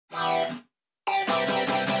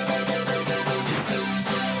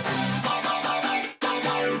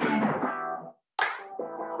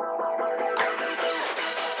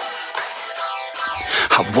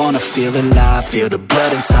I wanna feel alive, feel the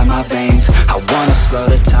blood inside my veins. I wanna slow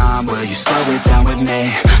the time, will you slow it down with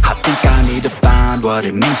me? I think I need to find what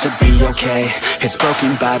it means to be okay. It's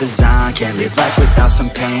broken by design, can't live life without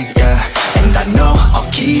some pain, yeah. And I know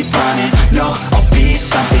I'll keep running, no, I'll be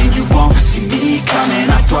something. You won't see me coming,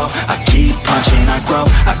 I grow, I keep punching, I grow,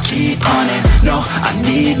 I keep hunting. No, I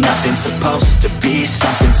need nothing, supposed to be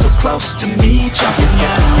something so close to me. Jumping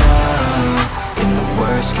out in the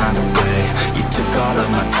worst kind of way. You took all of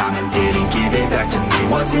my time and didn't give it back to me.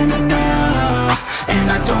 Wasn't enough, and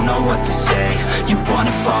I don't know what to say. You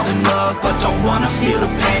wanna fall in love, but don't wanna feel the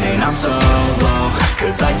pain. And I'm so low,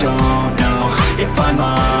 cause I don't know if I'm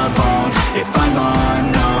alone, if I'm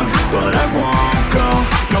unknown. But I won't go,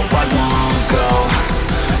 no I won't go.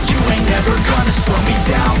 You ain't never gonna slow me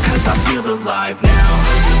down, cause I feel alive now.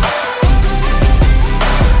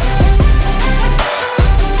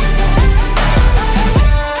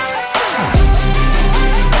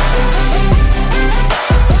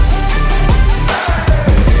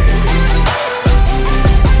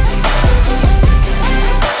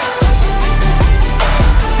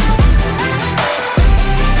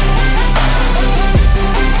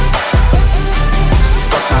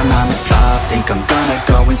 Think I'm gonna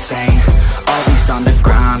go insane. Always on the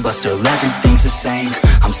grind, but still everything's the same.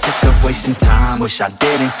 I'm sick of wasting time, wish I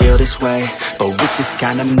didn't feel this way. But with this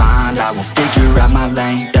kind of mind, I will figure out my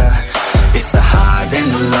lane, yeah. It's the highs and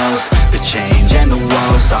the lows, the change and the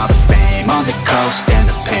woes. All the fame on the coast and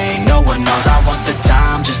the pain no one knows. I want the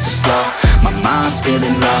time just to slow, my mind's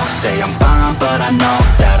feeling low. Say I'm fine, but I know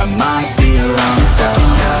that I might be alone. You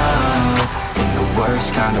felt out in the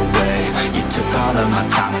worst kind of way. You took all of my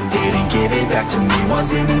time and didn't give it back to me.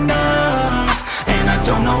 Wasn't enough, and I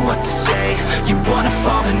don't know what to say. You wanna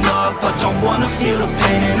fall in love, but don't wanna feel the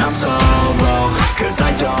pain. And I'm so low, cause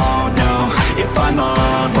I don't know if I'm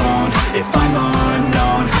alone, if I'm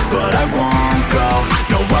unknown. But I won't go,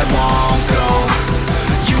 no I won't go.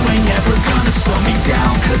 You ain't never gonna slow me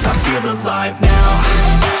down, cause I feel alive now.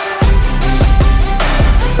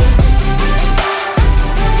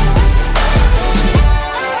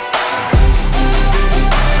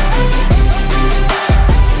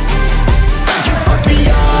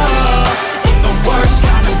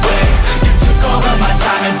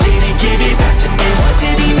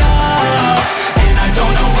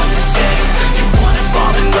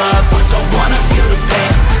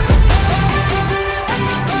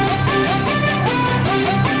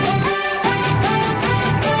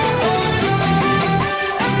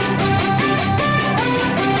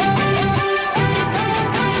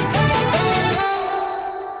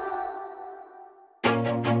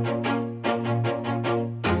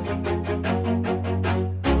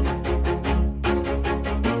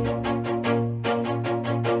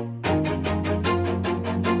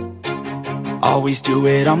 Always do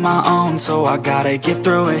it on my own, so I gotta get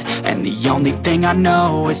through it. And the only thing I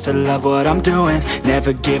know is to love what I'm doing.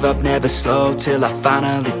 Never give up, never slow, till I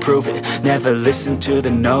finally prove it. Never listen to the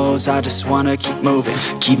no's, I just wanna keep moving.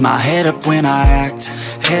 Keep my head up when I act,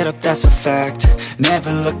 head up, that's a fact.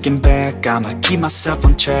 Never looking back, I'ma keep myself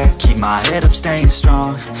on track. Keep my head up, staying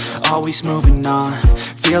strong, always moving on.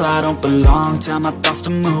 Feel I don't belong, tell my thoughts to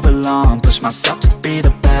move along. Push myself to be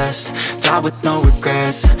the best, die with no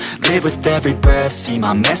regrets. Live with every breath, see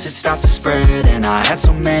my message start to spread. And I had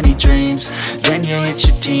so many dreams, then you hit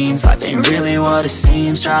your teens. Life ain't really what it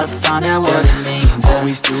seems, try to find out what it means.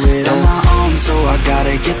 Always do it on my own, so I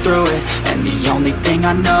gotta get through it. And the only thing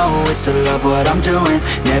I know is to love what I'm doing.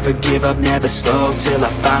 Never give up, never slow, till I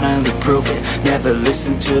finally prove it. Never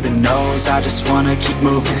listen to the no's, I just wanna keep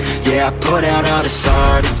moving. Yeah, I put out all this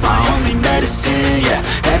art, it's my only medicine. Yeah,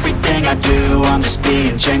 everything I do, I'm just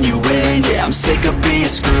being genuine. Yeah, I'm sick of being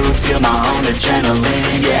screwed, feel my own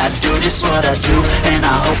adrenaline. Yeah, I do just what I do, and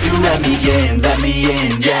I hope you let me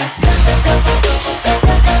in, yeah.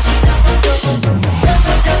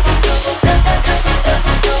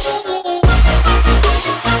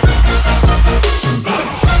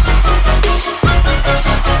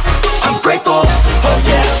 I'm grateful, oh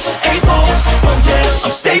yeah, able, oh yeah,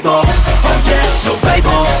 I'm stable, oh yeah, no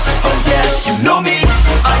label, oh yeah, you know me,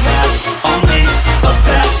 I have only a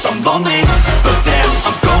path. I'm lonely, but damn,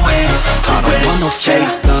 I'm going to win. I don't want no fake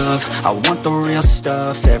love, love, I want the real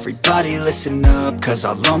stuff. Everybody listen up, cause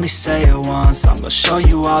I'll only say it once. I'm gonna show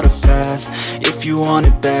you all the path. If you want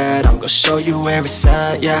it bad, I'm gonna show you where it's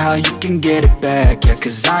at. Yeah, how you can get it back. Yeah,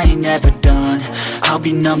 cause I ain't never done. I'll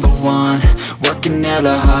be number one, working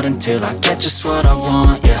hella hard until I get just what I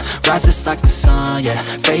want. Yeah, rises like the sun, yeah,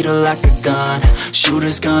 fatal like a gun.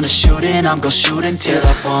 Shooter's gonna shoot and I'm gonna shoot until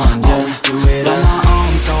I won. Yeah, always do it on my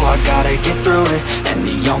own, so I gotta get through it. And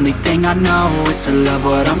the only thing I know is to love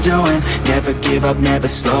what I'm doing. Never give up, never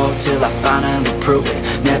slow, till I finally prove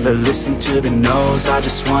it. Never listen to the no's, I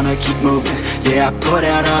just wanna keep moving. Yeah, I put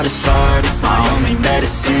out all this art, it's my only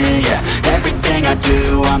medicine. Yeah, everything I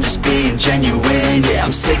do, I'm just being genuine. Yeah,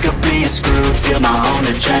 I'm sick of being screwed, feel my own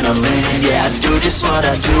adrenaline. Yeah, I do just what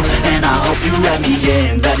I do, and I hope you let me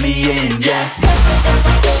in, yeah.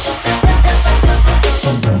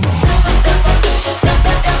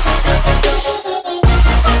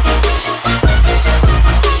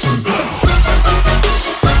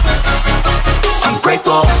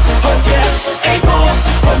 Grateful, oh yeah, able,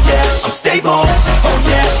 oh yeah, I'm stable, oh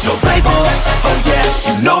yeah, no label, oh yeah,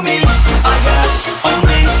 you know me, I have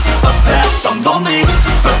only a path, I'm lonely,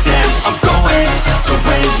 but damn, I'm going to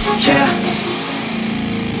win, yeah.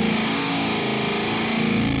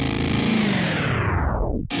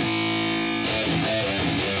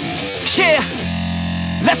 Yeah,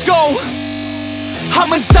 let's go.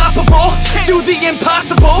 I'm unstoppable, do the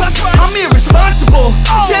impossible. I'm irresponsible,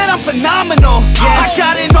 yet I'm phenomenal. I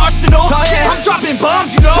got an arsenal, I'm dropping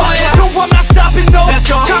bombs, you know. No, I'm not stopping, no.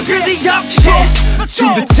 Conquer the obstacle. To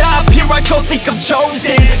the top, here I go, think I'm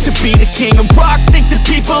chosen to be the king of rock, think the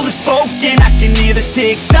people have spoken. I can hear the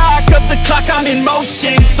tick-tock of the clock, I'm in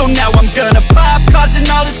motion. So now I'm gonna pop, causing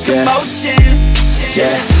all this commotion.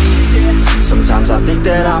 Yeah, sometimes I think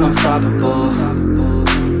that I'm unstoppable.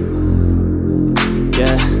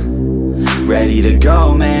 Yeah, ready to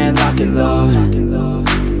go, man, lock and load.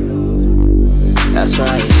 That's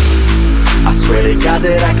right, I swear to God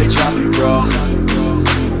that I could drop you, bro.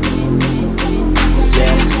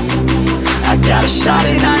 Yeah, I got a shot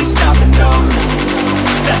and I ain't stopping, no.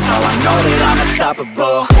 That's how I know that I'm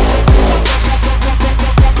unstoppable.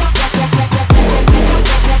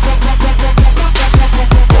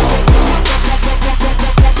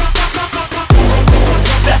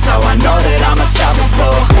 That's how I know that I'm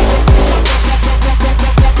unstoppable.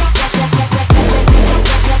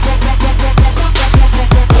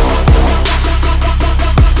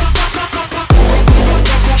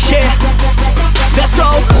 Yeah, let's go.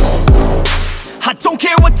 I don't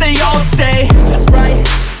care what they all say. That's right,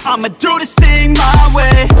 I'ma do this thing my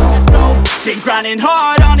way. Let's go. Been grinding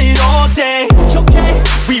hard on it all day. Okay,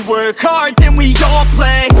 we work hard, then we all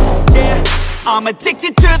play. Yeah, I'm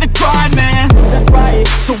addicted to the grind, man. That's right,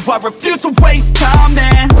 so I refuse to waste time,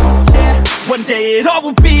 man. Yeah, one day it all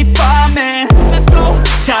will be fine, man. Let's go,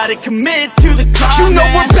 gotta commit to the climb. You know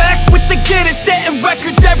we're back with the Guinness, setting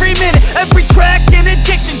records every minute, every track. In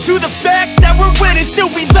addiction to the fact that we're winning, still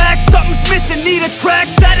we lack, something's missing. Need a track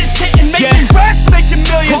that is hitting, making racks, making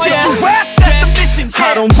millions. Oh, yeah. That's the mission.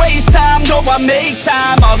 I don't waste time, no, I make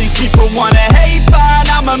time. All these people wanna hate, fine,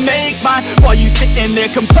 I'ma make mine. While you sitting there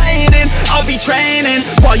complaining, I'll be training.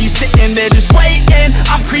 While you sitting there just waiting,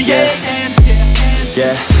 I'm creating.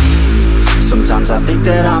 Yeah, sometimes I think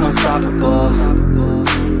that I'm unstoppable.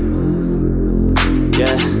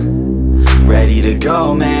 Yeah, ready to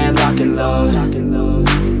go, man, lock and load.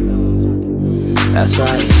 That's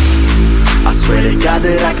right, I swear to God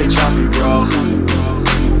that I could drop you, bro.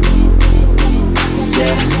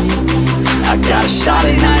 Yeah, I got a shot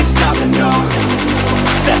and I ain't stopping, no.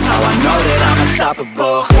 That's how I know that I'm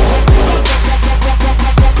unstoppable.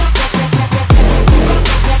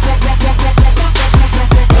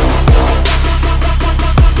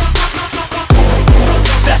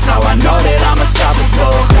 That's how I know that I'm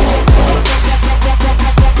unstoppable.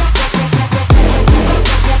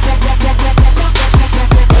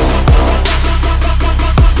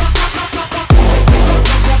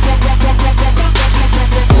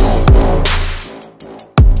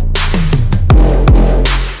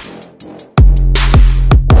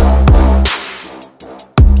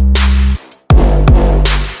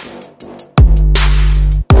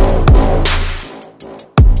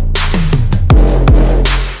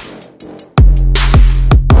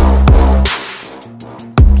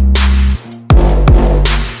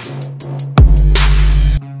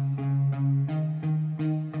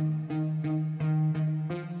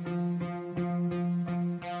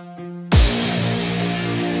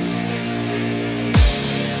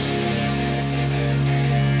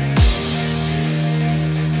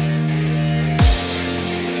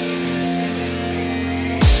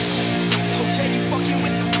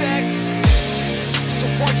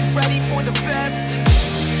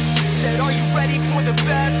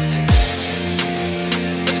 best.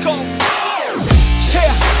 Let's go.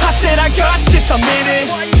 Yeah, I said I got this, I'm in it.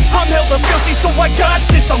 I'm hella filthy, so I got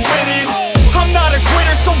this, I'm winning. I'm not a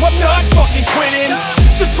quitter, so I'm not fucking quitting.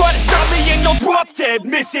 Just try to stop me and you'll drop dead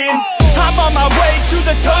missing. I'm on my way to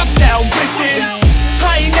the top now, listen.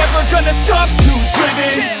 I ain't never gonna stop, too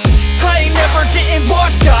driven. I ain't never getting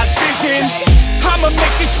lost, got vision. I'ma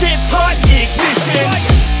make this shit hot, ignition.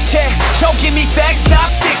 Yeah, don't give me facts,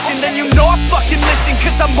 not fiction. Then you know I fucking listen,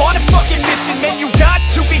 cause I'm on a fucking mission. Man, you got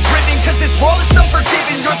to be driven, cause this world is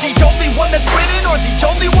unforgiving. You're the only one that's winning, or the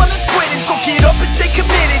only one that's quitting. So get up and stay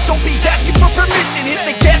committed, don't be asking for permission. Hit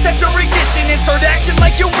the gas after ignition and start acting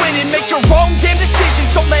like you're winning. Make your own damn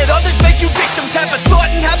decisions, don't let others make you victims. Have a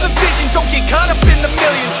thought and have a vision, don't get caught up in the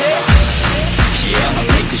millions. Yeah, I'ma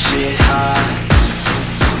make this shit hot.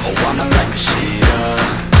 Oh, I'ma light the shit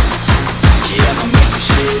up. Yeah, I'ma make this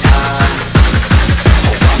shit hot.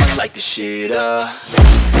 Oh, I'ma light the shit up.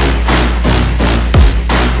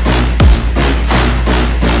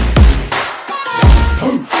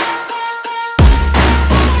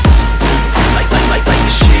 Light the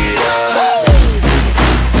shit up.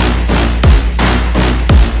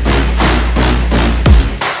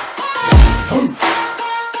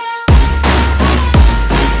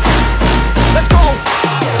 Let's go.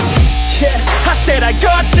 Yeah, I said I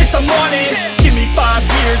got this, I'm on it. Give me 5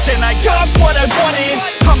 years and I got what I wanted.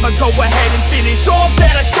 I'ma go ahead and finish all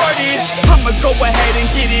that I started. I'ma go ahead and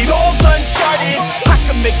get it all uncharted. I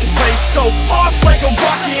can make this place go off like a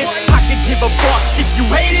rocket. I can give a fuck if you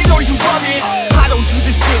hate it or you love it. I don't do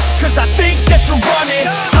this shit cause I think that you're on it.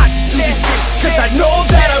 I just do this shit cause I know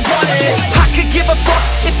that I want it. I could give a fuck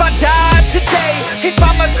if I died today. If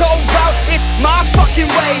I'ma go out, it's my fucking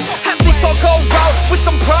way. At least I'll go out with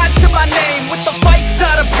some pride to my name. With the fight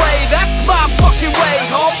that I play, that's my fucking way,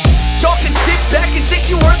 home. Y'all can sit back and think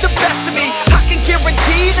you heard the best of me. I can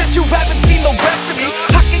guarantee that you haven't seen the rest of me.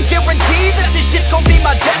 I can guarantee that this shit's gonna be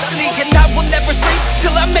my destiny. And I will never sleep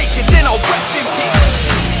till I make it, then I'll rest in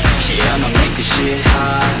peace. Yeah, I'ma make this shit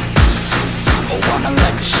hot. Oh, I'ma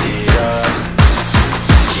light the shit up.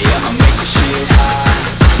 Yeah, I'ma make this shit hot.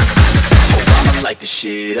 Oh, I'ma light the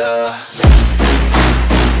shit up.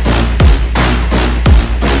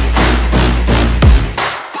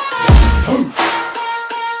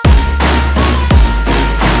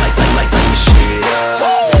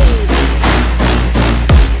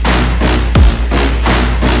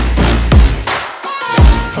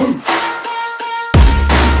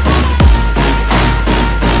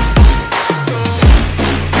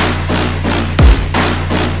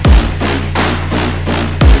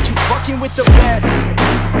 With the best,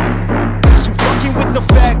 you fucking with the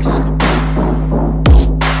facts.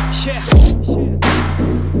 Yeah.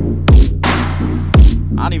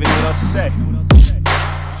 I don't even know what else to say.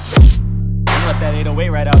 I'll let that 808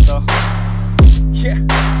 right out though. Yeah.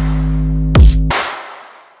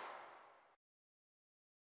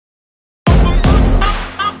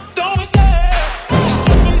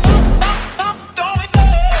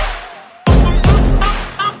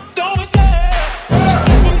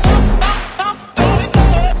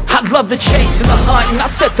 Love the chase and the hunt, and I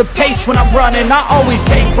set the pace when I'm running. I always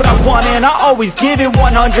take what I want and I always give it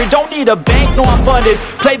 100. Don't need a bank, no I'm funded.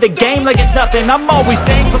 Play the game like it's nothing. I'm always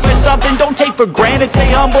thankful for something. Don't take for granted, stay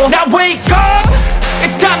humble. Now wake up!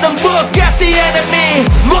 It's time to look at the enemy.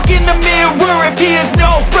 Look in the mirror if he is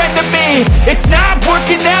no friend to me. It's not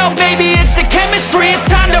working out, maybe it's the chemistry. It's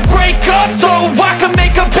time to break up so I can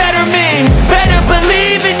make a better me. Better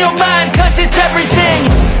believe in your mind, cause it's everything.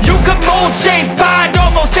 You can mold, shape, find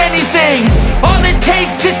almost anything. All it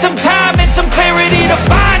takes is some time and some clarity to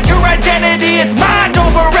find your identity. It's mind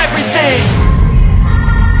over everything.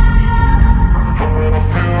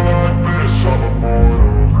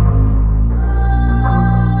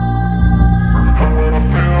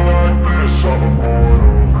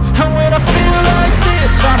 And when I feel like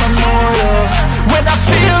this, I'm immortal. When I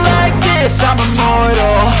feel like this, I'm immortal.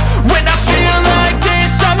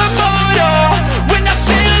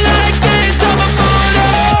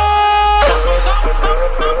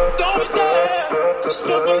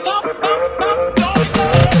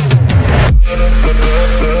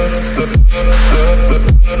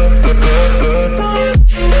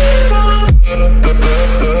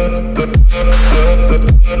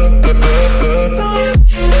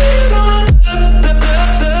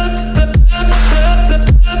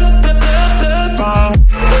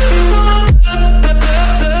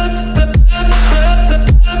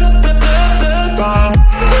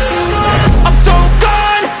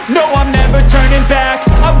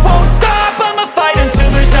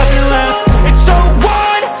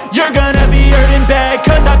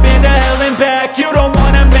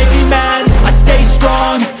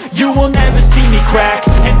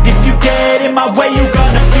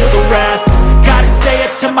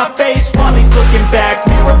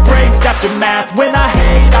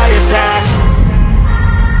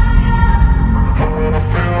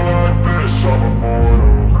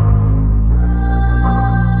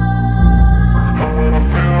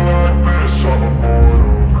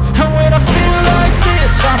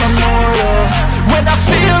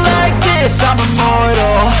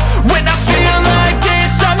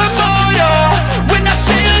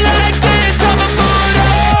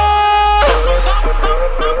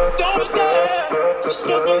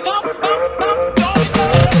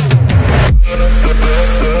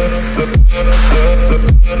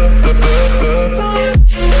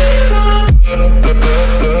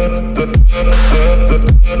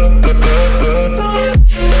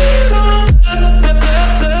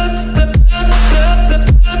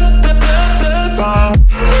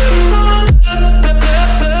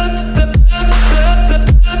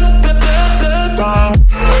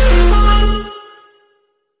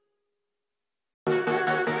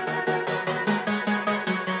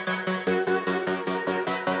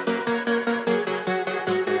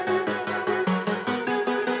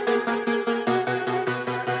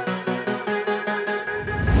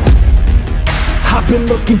 been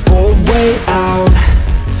looking for a way out.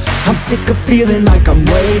 I'm sick of feeling like I'm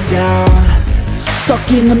way down, stuck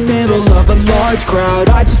in the middle of a large crowd.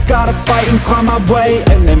 I just gotta fight and climb my way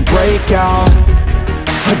and then break out.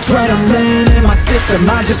 Adrenaline in my system,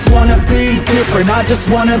 I just wanna be different, I just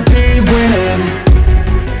wanna be winning.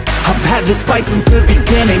 I've had this fight since the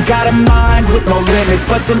beginning, got a mind with no limits,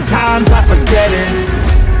 but sometimes I forget it.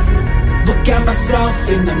 Look at myself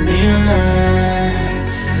in the mirror,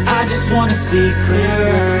 I just wanna see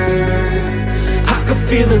clearer. I could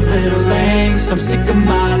feel a little angst, I'm sick of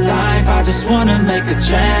my life, I just wanna make a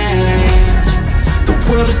change. The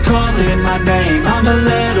world is calling my name, I'm a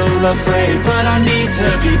little afraid, but I need to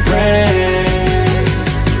be brave.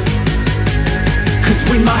 Cause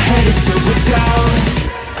when my head is filled with doubt,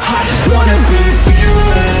 I just wanna be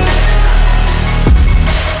fearless.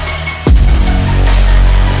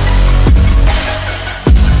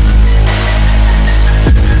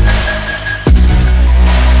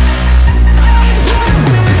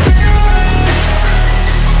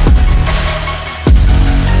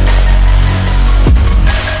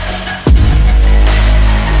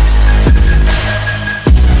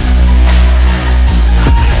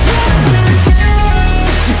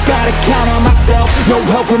 No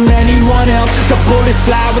help from anyone else, the bullets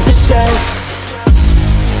fly with the shells.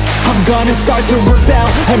 I'm gonna start to rebel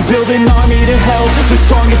and build an army to help, the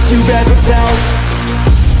strongest you've ever felt.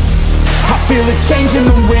 I feel a change in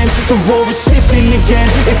the winds, the role is shifting again,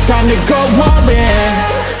 it's time to go all in.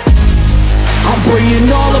 I'm bringing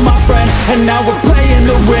all of my friends, and now we're playing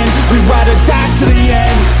to win, we ride or die to the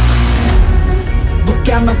end. Look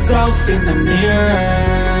at myself in the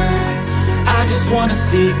mirror, I just wanna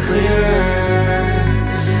see clearer.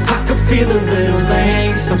 I could feel a little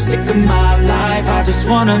angst, I'm sick of my life, I just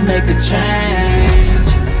wanna make a change.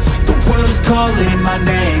 The world is calling my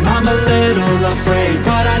name, I'm a little afraid,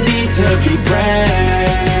 but I need to be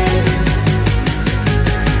brave.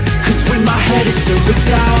 Cause when my head is filled with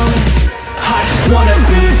doubt, I just wanna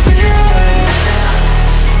be fearless.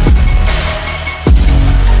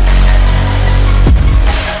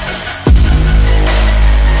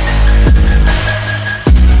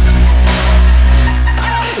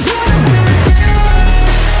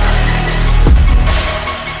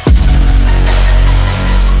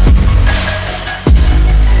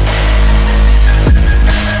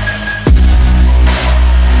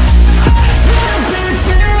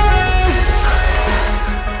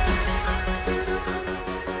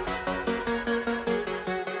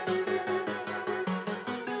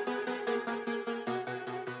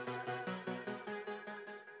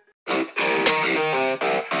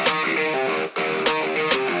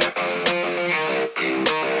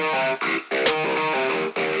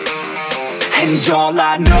 And all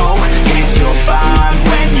I know is you're fine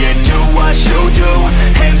when you do what you do.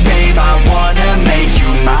 And babe, I wanna make you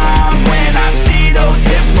mine. When I see those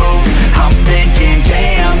hips move, I'm thinking,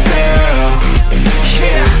 damn girl,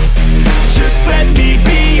 yeah, just let me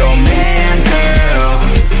be your man, girl.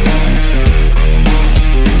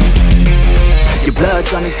 Your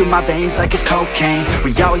blood's running through my veins like it's cocaine.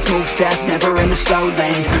 We always move fast, never in the slow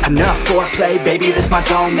lane. Enough foreplay, baby, this my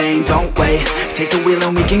domain. Don't wait, take the wheel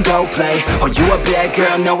and we can go play. Oh, you a bad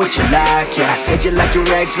girl, know what you like, yeah. Said you like your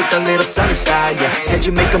eggs with a little sunny side, yeah. Said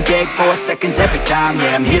you make them beg 4 seconds every time,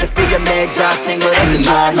 yeah. I'm here to feel your legs all tingled in the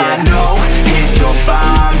night, yeah. All I know is you're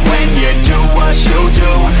fine when you do what you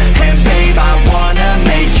do. And babe, I wanna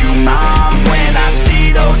make you mine. When I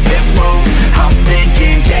see those hips move, I'm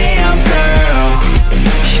thinking, damn girl,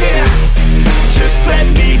 yeah, just let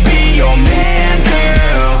me be your man,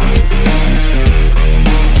 girl.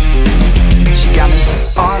 She got me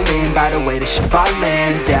all in by the way that she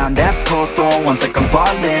fallin'. Down that pole, throwing ones like I'm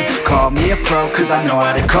ballin'. Call me a pro, cause I know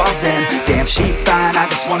how to call them. Damn, she fine, I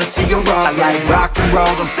just wanna see her all. I like rock and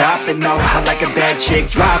roll, don't stop it, no. I like a bad chick,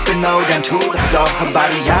 dropping low down to the floor. Her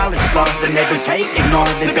body, I'll explore, the neighbors hate, ignore.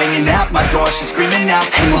 They banging at my door, she's screaming out.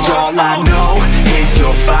 And all I know is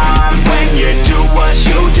you're fine when you do what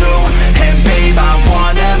you do. And babe, I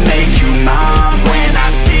wanna make you mine. When I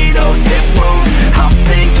see those hips move, I'm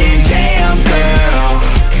thinking, damn girl,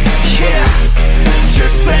 yeah,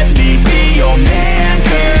 just let me be your man,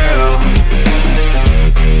 girl.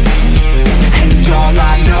 And all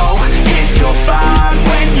I know is you're fine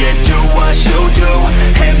when you do what you do.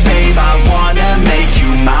 And babe, I wanna make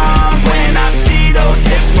you mine. When I see those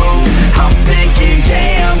hips move, I'm thinking,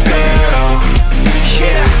 damn girl,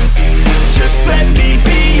 yeah, just let me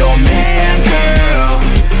be your man, girl.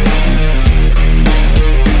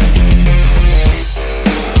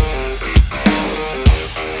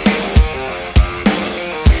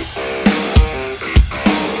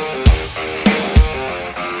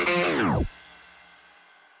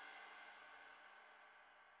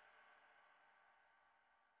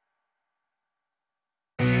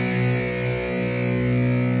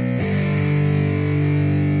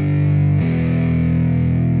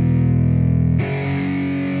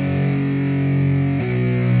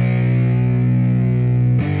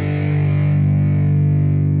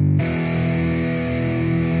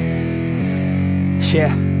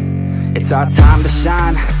 Yeah, it's our time to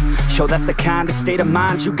shine. Yo, that's the kind of state of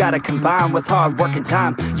mind you gotta combine with hard work and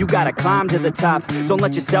time. You gotta climb to the top. Don't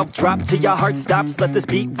let yourself drop till your heart stops. Let this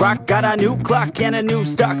beat rock. Got a new clock and a new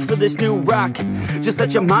stock for this new rock. Just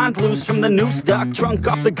let your mind loose from the new stock. Drunk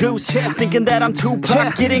off the goose, thinking that I'm too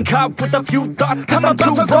pop. Getting caught with a few thoughts cause I'm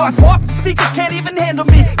too lost. Off, the speakers can't even handle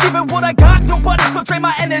me. Giving what I got, nobody's gonna drain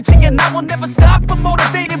my energy. And I will never stop, I'm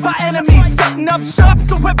motivated by enemies. Setting up shop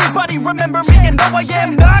so everybody remember me. And no, I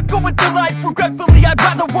am not going through life regretfully. I'd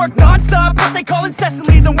rather work non-stop, what they call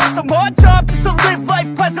incessantly, than work some odd job just to live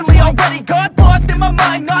life pleasantly. Already got lost in my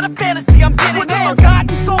mind, not a fantasy, I'm getting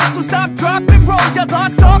forgotten soul, so stop, drop, and roll. You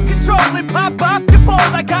lost all control and pop off your ball.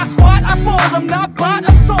 I got squat, I fold, I'm not bought,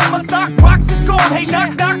 I'm sold. My stock rocks, it's gold. Hey,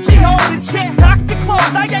 knock, knock, me home, it's shit, talk to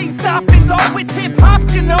close. I ain't stopping though, it's hip-hop,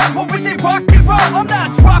 you know. Or is it rock and roll? I'm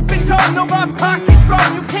not dropping down, no, my pocket's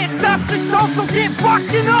grown. You can't stop the show, so get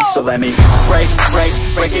rockin' on. So let me break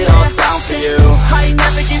it all down for you. I ain't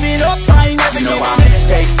never giving up, I ain't never giving up.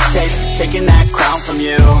 Taking that crown from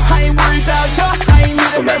you. I ain't worried about you, I ain't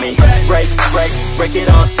never. So let me break it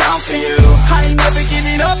all down for you. I ain't never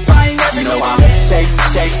giving up, I ain't never giving up.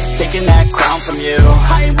 Taking that crown from you.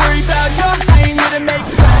 I ain't worried about you, I ain't here to make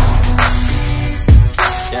friends.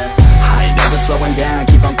 Yeah. I ain't never slowing down,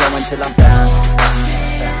 keep on going till I'm down.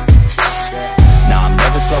 No, I'm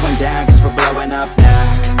never slowing down, cause we're blowing up now.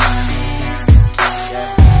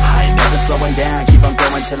 I ain't never slowing down, keep on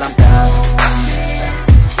going till I'm down.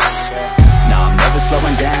 No, I'm never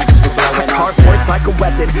slowing down, cause we're blowing up. Hard words like a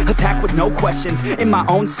weapon, attack with no questions. In my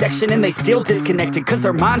own section and they still disconnected, cause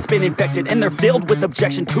their mind's been infected and they're filled with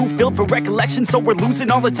objection. Too filled for recollection, so we're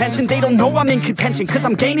losing all attention. They don't know I'm in contention, cause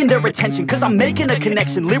I'm gaining their attention. Cause I'm making a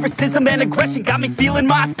connection, lyricism and aggression got me feeling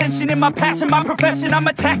my ascension. In my passion, my profession, I'm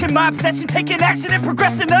attacking my obsession. Taking action and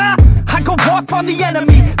progressing, I go off on the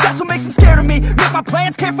enemy, that's what makes them scared of me. Make my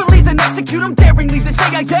plans carefully, then execute them daringly. They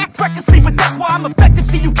say I act recklessly, but that's why I'm effective.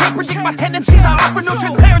 See, you can't predict my tendencies, I offer no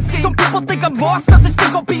transparency. Some people think I'm lost, others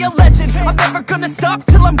think I'll be a legend. I'm never gonna stop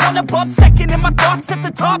till I'm one above second. And my thoughts at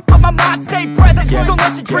the top, but my mind stay present. Don't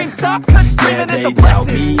let your dreams stop, cause dreaming is a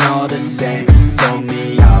blessing. They tell me all the same, told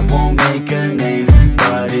me I won't make a name.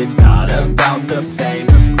 But it's not about the fame,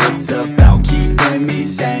 it's about keeping me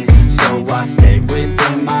sane. So I stay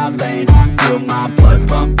within my lane, feel my blood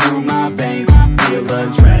pump through my veins. Feel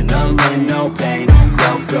adrenaline, no pain,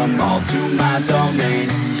 welcome all to my domain.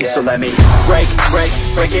 Yeah. So let me break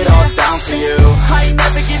it all down for you. I ain't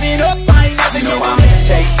never giving up, I ain't never giving up.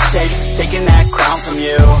 Taking that crown from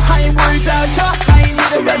you. I ain't worried about you, I ain't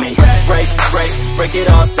never. So let me break it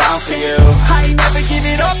all down for you. I ain't never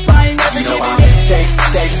giving up, I ain't never giving up.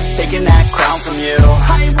 Taking that crown from you.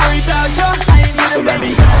 I ain't worried about you, I ain't never. So let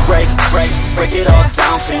me break it all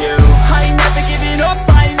down for you. I ain't never giving up,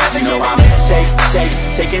 I ain't never giving up.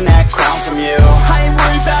 Taking that crown from you. I ain't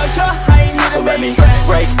worried about you, I ain't never. So let me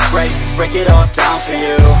break it all down for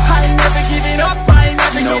you. I ain't never giving up, I ain't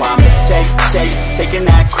never giving up. Taking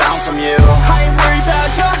that crown from you. I ain't worried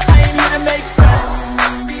about you, I ain't here to make friends.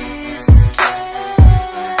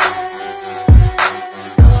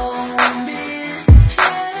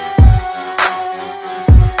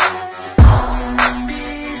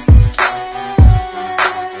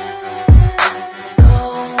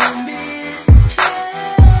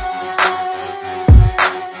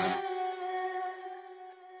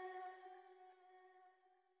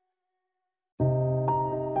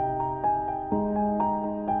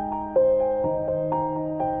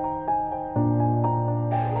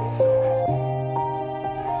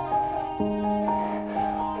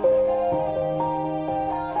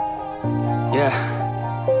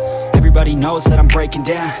 Yeah, everybody knows that I'm breaking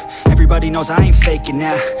down. Everybody knows I ain't faking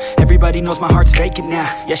now. Everybody knows my heart's vacant now.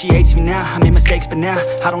 Yeah, she hates me now, I made mistakes but now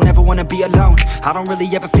I don't ever wanna be alone. I don't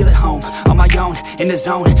really ever feel at home. On my own, in the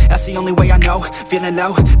zone, that's the only way I know. Feeling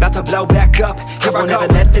low, about to blow back up. Here I never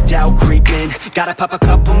let the doubt creep in. Gotta pop a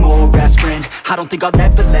couple more aspirin. I don't think I'll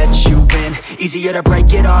ever let you in. Easier to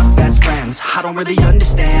break it off as friends. I don't really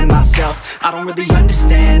understand myself, I don't really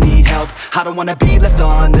understand, need help. I don't wanna be left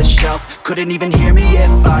on the shelf. Couldn't even hear me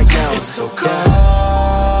if I yelled. It's so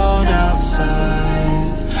cold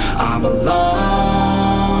outside, I'm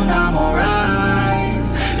alone, I'm alright.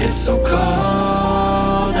 It's so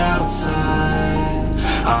cold outside,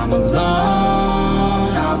 I'm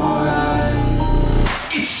alone, I'm alright.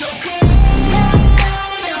 It's so cold.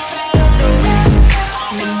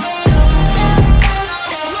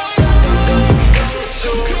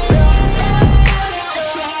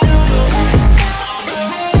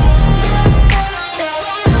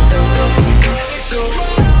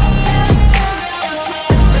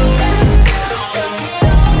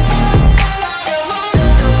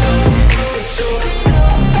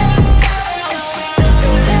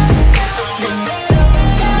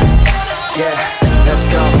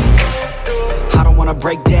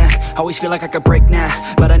 breakdown. Always feel like I could break now,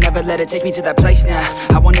 but I never let it take me to that place now.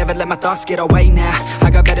 I won't ever let my thoughts get away now. I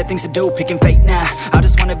got better things to do, picking fate now. I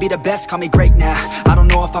just wanna be the best, call me great now. I don't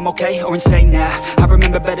know if I'm okay or insane now. I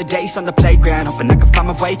remember better days on the playground, hoping I can find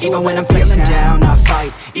my way. Even when I'm feeling down, I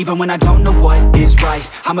fight. Even when I don't know what is right,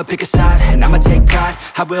 I'ma pick a side and I'ma take pride.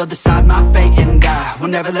 I will decide my fate and I will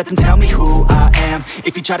never let them tell me who I am.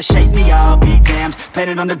 If you try to shake me, I'll be damned.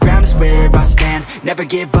 Planet on the ground is where I stand. Never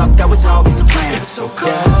give up, that was always the plan. It's so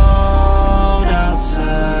cold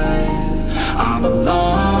outside, I'm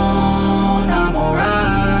alone, I'm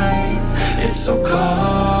alright. It's so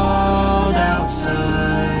cold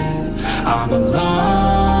outside, I'm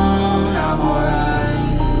alone, I'm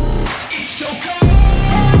alright. It's so cold.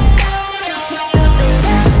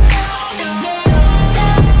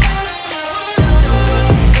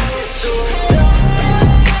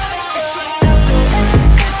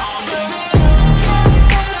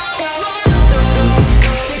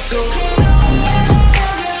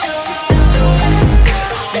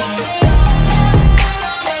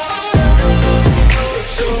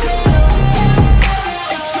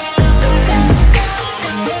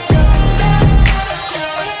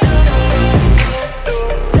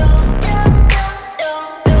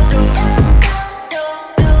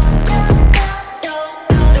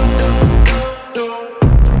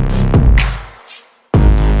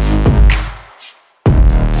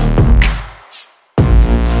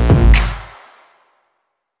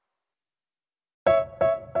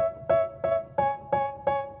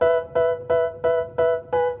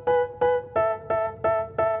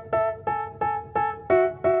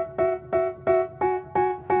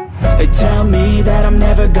 They tell me that I'm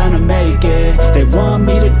never gonna make it. They want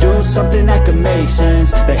me to do something that could make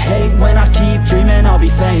sense. They hate when I keep dreaming I'll be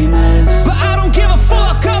famous, but I don't give a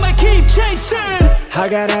fuck, I'ma keep chasing. I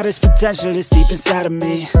got all this potential that's deep inside of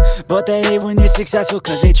me, but they hate when you're successful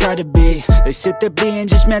cause they try to be. They sit there being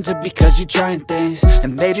judgmental because you're trying things,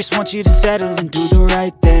 and they just want you to settle and do the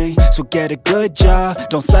right thing. So get a good job,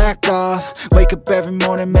 don't slack off. Wake up every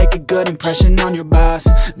morning, make a good impression on your boss.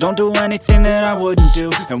 Don't do anything that I wouldn't do,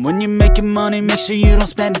 and when you're making money, make sure you don't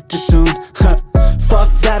spend it too soon. Fuck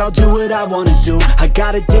that, I'll do what I wanna do. I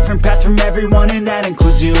got a different path from everyone and that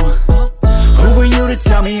includes you. Who are you to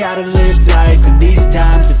tell me how to live life? In these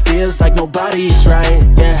times it feels like nobody's right,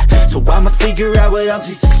 yeah. So I'ma figure out what else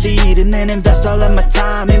we succeed, and then invest all of my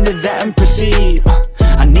time into that and proceed.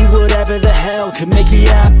 I need whatever the hell could make me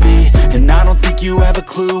happy, and I don't think you have a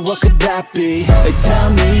clue what could that be. They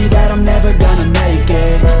tell me that I'm never gonna make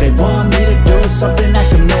it. They want me to do something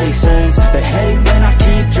that can make sense. They hate when I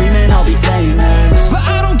keep dreaming I'll be famous, but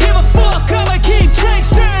I don't give a fuck, I'ma keep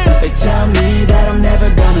chasing. They tell me that I'm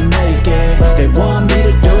never gonna make it. They want me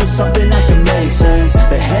to do something that can make sense.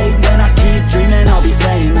 They hate when I keep dreaming I'll be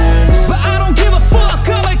famous, but I don't give a fuck,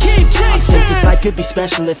 I'ma keep chasing. I think this life could be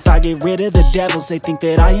special if I get rid of the devils. They think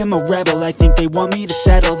that I am a rebel, I think they want me to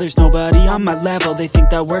settle. There's nobody on my level, they think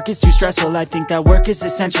that work is too stressful. I think that work is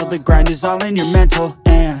essential, the grind is all in your mental.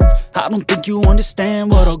 And I don't think you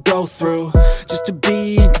understand what I'll go through just to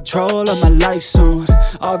be in control of my life soon.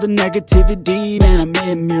 All the negativity, man, I'm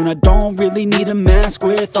immune. I don't really need a mask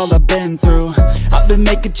with all I've been through. I've been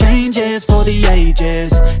making changes for the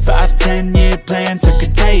ages. 5-10 year plans are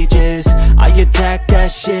contagious. I attack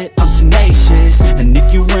that shit, I'm tenacious. And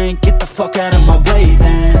if you ain't, get the fuck out of my way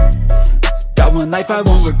then. Got one life, I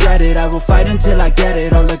won't regret it. I will fight until I get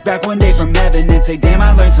it. I'll look back one day from heaven and say, damn,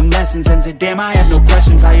 I learned some lessons. And say, damn, I have no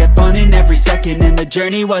questions. I had fun in every second, and the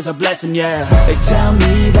journey was a blessing, yeah. They tell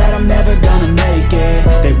me that I'm never gonna make it.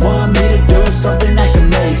 They want me to do something that can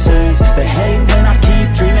make sense. They hate when I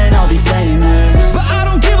keep dreaming I'll be famous, but I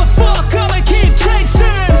don't give a fuck, I'ma keep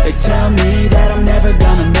chasing. They tell me that I'm never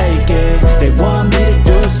gonna make it. They want me to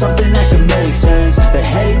do something that can make sense. They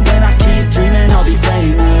hate when I keep dreaming I'll be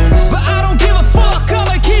famous, but I don't give a fuck,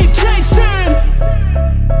 I'ma keep chasing.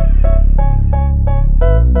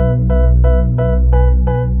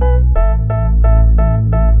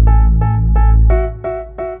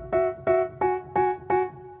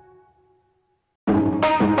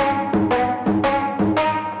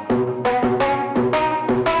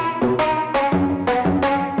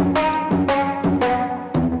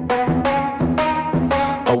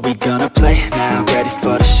 Are we gonna play now? Ready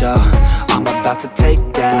for the show? I'm about to take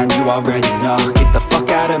down, you already know. Get the fuck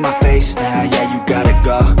out of my face now, yeah, you gotta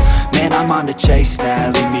go. Man, I'm on the chase now,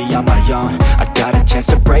 leave me on my own. I got a chance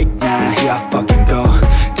to break now, here I fucking go.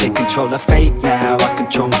 Take control control the fate now, I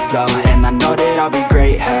control my flow. And I know that I'll be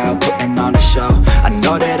great, how putting on a show. I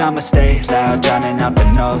know that I'ma stay loud, drowning out the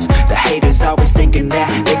noise. The haters always thinking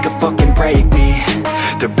that they could fucking break me.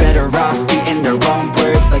 They're better off eating their own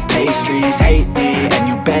words like pastries. Hate me, and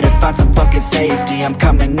you better find some fucking safety. I'm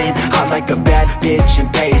coming in hot like a bad bitch in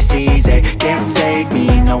pasties. They can't save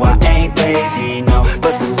me, no I ain't lazy, no.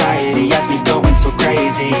 But society has me going so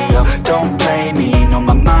crazy, yo. Don't blame me, no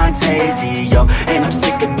my mind's hazy, yo. And I'm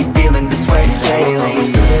sick of me feeling this way daily. I'll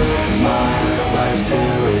always live my life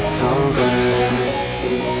till it's over,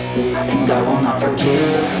 and I will not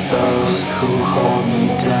forgive those who hold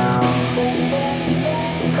me down.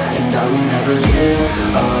 And I will never give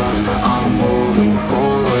up, I'm moving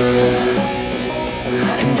forward.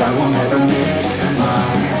 And I will never miss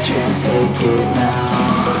my chance, take it now.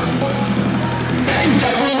 And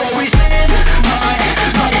I will always live my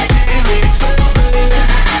life till it's over,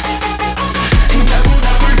 and I will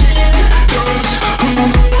never give those who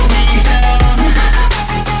hold me down.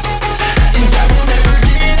 And I will never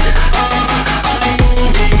give up, I'm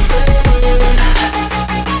moving forward.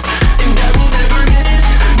 And I will never miss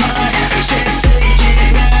my chance, take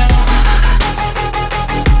it now.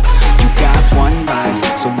 You got one life,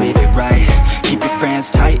 so live it right. Keep your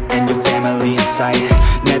friends tight and your family in sight.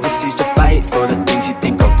 Never cease to fight for the things you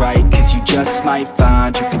think are right, cause you just might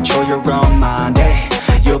find you control your own mind, eh?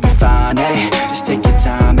 You'll be fine, eh? Just take your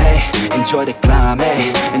time, eh? Enjoy the climb,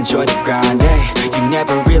 eh? Enjoy the grind, eh? You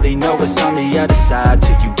never really know what's on the other side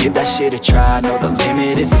till you give that shit a try. Know the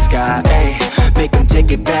limit is the sky, eh? Make them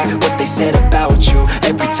take it back, what they said about you.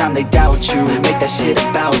 Every time they doubt you, make that shit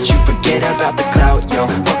about you. Forget about the clout, yo.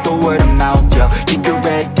 Fuck the word of mouth, yo. Keep your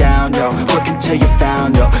head down, yo. Work until you're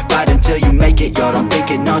found, yo. Fight until you make it, yo. Don't think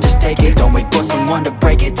it, no, just take it. Don't wait for someone to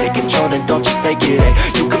break it. Take control, then don't just take it, eh?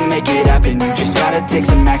 You can make it happen, you just gotta take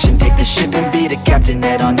some action. Take the ship and be the captain.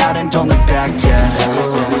 Head on out and don't look back, yeah. I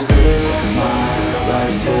will always live my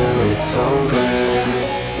life till it's over,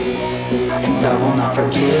 and I will not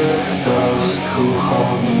forgive those who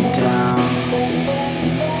hold me down.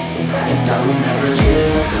 And I will never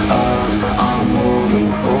give up, I'm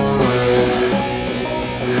moving forward.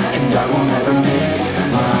 And I will never miss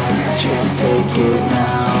my chance, take it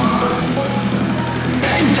now.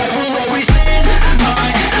 And I will always live my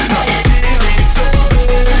life till it's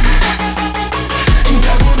over, and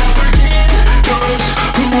I will never give those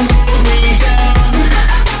who hold me down.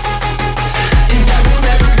 And I will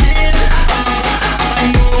never give up, I'm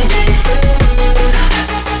moving forward.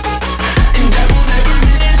 And I will never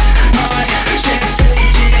miss my chance, take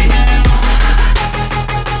it now.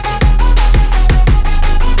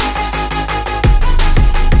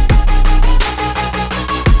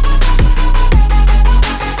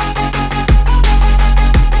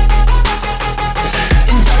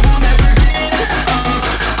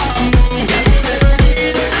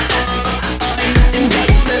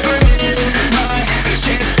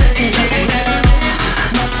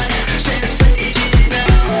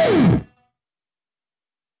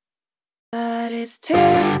 But it's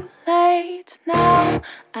too late now.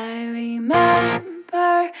 I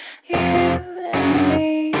remember you and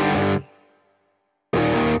me,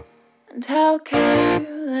 and how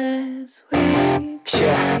careless we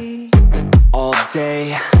could be. All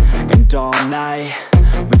day and all night,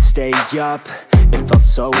 we'd stay up, it felt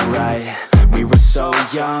so right. We were so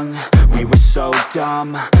young, we were so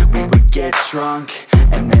dumb. We would get drunk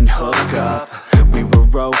and then hook up. We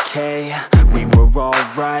were okay, we were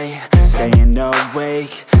alright, staying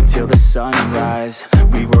awake till the sunrise.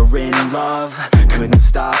 We were in love, couldn't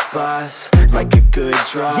stop us. Like a good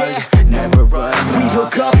drug, never run off. We'd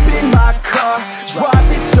hook up in my car,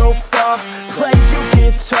 drive it so far, play your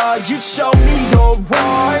guitar, you'd show me your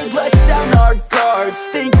art. Let down our guards,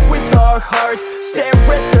 think with our hearts, stare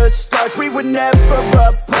at the stars. We were never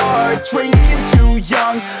apart, drinking too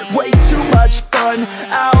young, way too much fun.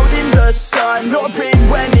 Out in the sun, orbit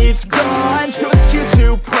when it's gone. Took you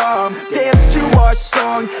to prom, dance to our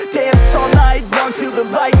song, dance all night long till the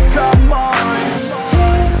lights come on.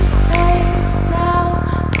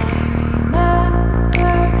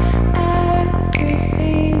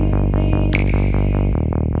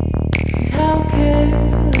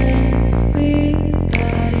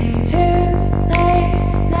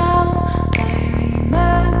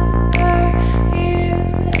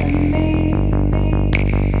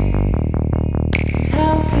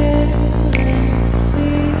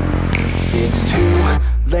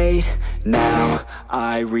 Now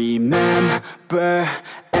I remember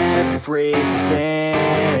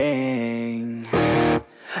everything,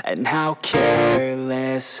 and how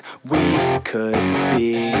careless we could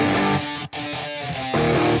be,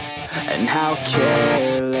 and how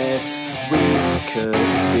careless could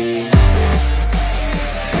be,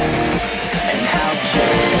 and how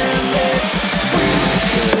careless we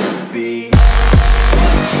could be.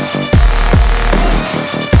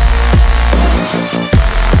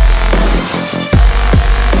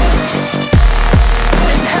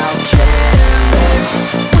 And how careless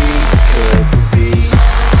we could be.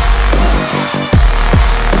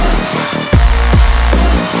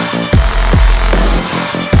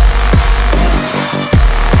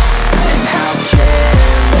 And how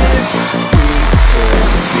careless we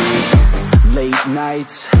could be. Late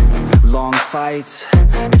nights, long fights,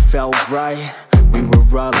 it felt right, we were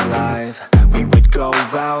alive. We would go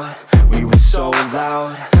out, we were so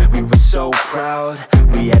loud, we were so proud,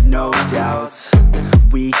 we had no doubts.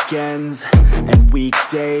 Weekends and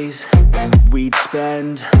weekdays, we'd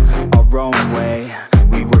spend our own way.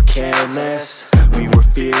 We were careless, we were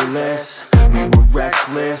fearless, we were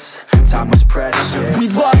reckless, time was precious. We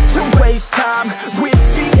loved to waste time,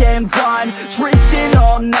 whiskey and wine, drinking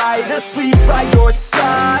all night, asleep by your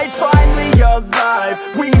side. Finally alive,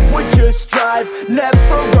 we would just drive, never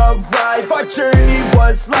arrive. Our journey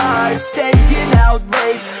was live, staying out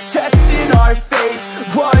late, testing our fate,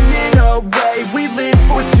 running away. We live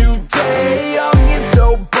for today, young and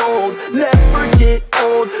so bold, never get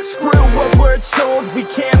old. Screw what we're told, we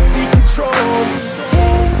can't be controlled.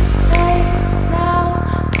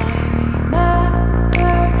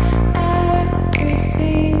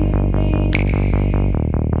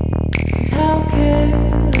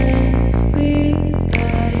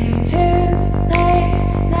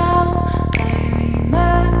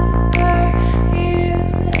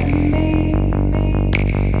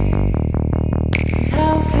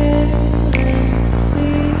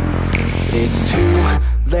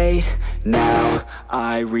 Now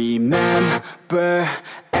I remember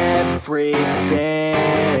everything,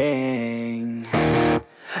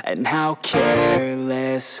 and how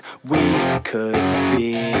careless we could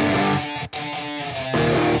be,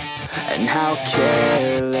 and how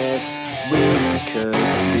careless we could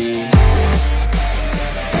be,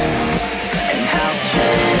 and how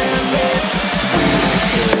careless we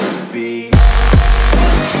could be.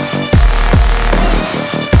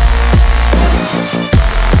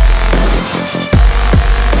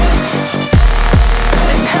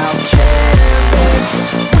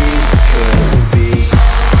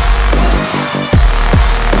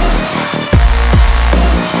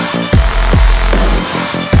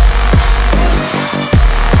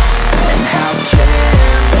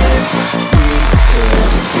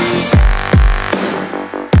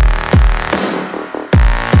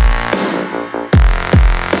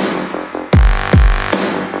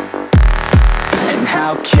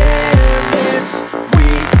 How careless we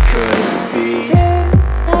could be. It's too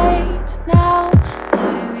late now, I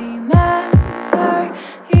remember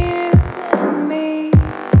you and me,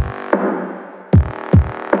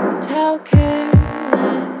 and how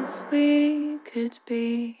careless we could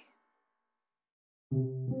be.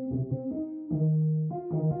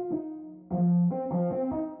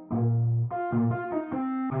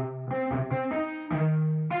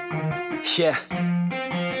 Yeah,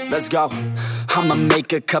 let's go. I'ma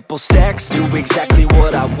make a couple stacks, do exactly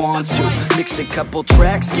what I want to. Mix a couple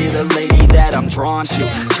tracks, get a lady that I'm drawn to.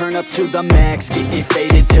 Turn up to the max, get me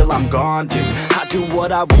faded till I'm gone, dude. I do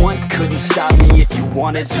what I want, couldn't stop me if you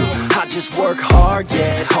wanted to. I just work hard,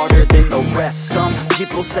 yeah, harder than the rest. Some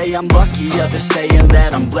people say I'm lucky, others saying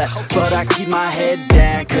that I'm blessed. But I keep my head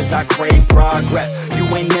down, cause I crave progress. You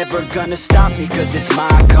ain't never gonna stop me, cause it's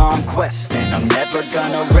my conquest. And I'm never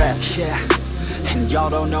gonna rest, yeah. And y'all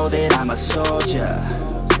don't know that I'm a soldier.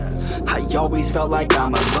 I always felt like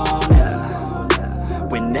I'm alone, yeah.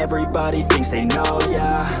 When everybody thinks they know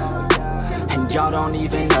ya, and y'all don't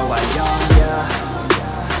even know I own ya.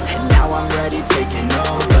 And now I'm ready taking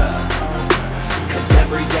over, cause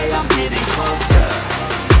every day I'm getting closer.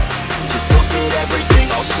 Just look at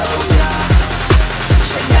everything I'll show ya.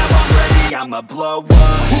 And now I'm ready, I'ma blow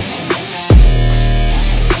up.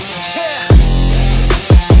 Yeah.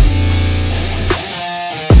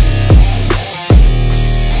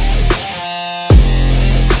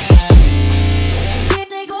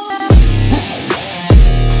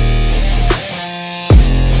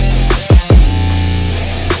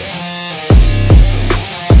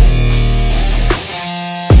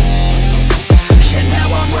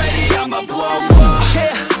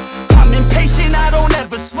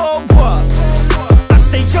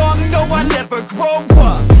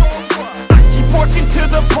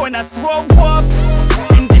 Point I throw up,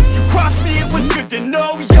 and if you cross me it was good to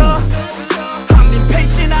know ya. I'm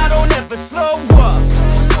impatient, I don't ever slow up.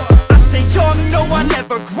 I stay young, no I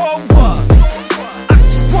never grow up. I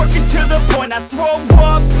keep working to the point when I throw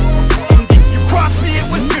up. And if you cross me,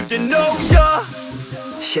 it was good to know ya.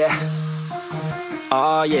 Yeah,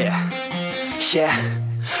 oh yeah, yeah.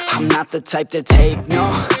 I'm not the type to take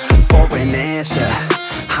no for an answer.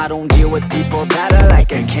 I don't deal with people that are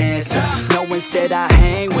like a cancer. No, instead I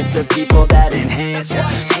hang with the people that enhance ya.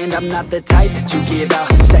 And I'm not the type to give out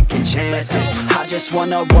second chances. I just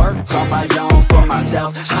wanna work on my own for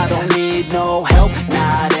myself. I don't need no help,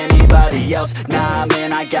 not anybody else. Nah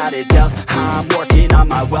man, I got it dealt. I'm working on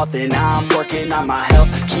my wealth and I'm working on my health.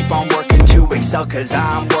 Keep on working to excel, cause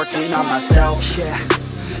I'm working on myself. Yeah,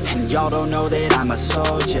 and y'all don't know that I'm a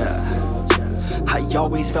soldier. I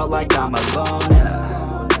always felt like I'm alone, yeah.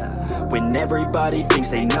 When everybody thinks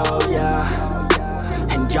they know ya,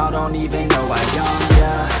 and y'all don't even know I own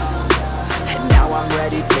ya. And now I'm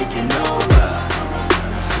ready taking over,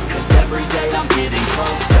 cause every day I'm getting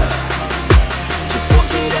closer. Just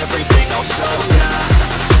look at everything I'll show ya.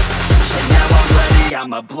 And now I'm ready,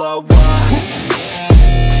 I'ma blow up.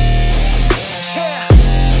 Yeah.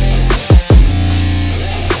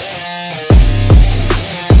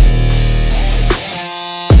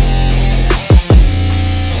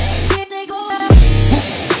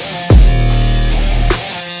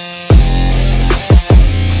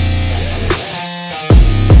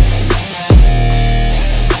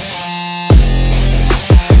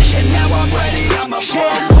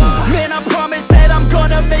 Man, I promise that I'm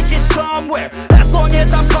gonna make it somewhere. As long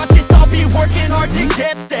as I'm conscious, I'll be working hard to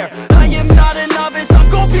get there. I am not a novice, I'm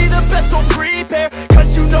gonna be the best, so prepare.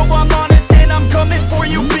 Cause you know I'm honest and I'm coming for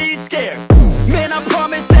you, be scared. Man, I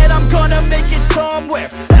promise that I'm gonna make it somewhere.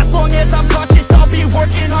 As long as I'm conscious, I'll be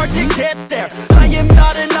working hard to get there. I am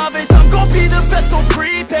not a novice, I'm gonna be the best, so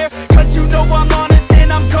prepare. Cause you know I'm honest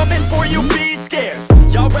and I'm coming for you, be scared.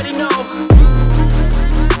 Y'all already know.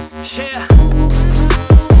 Yeah,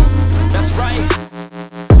 that's right.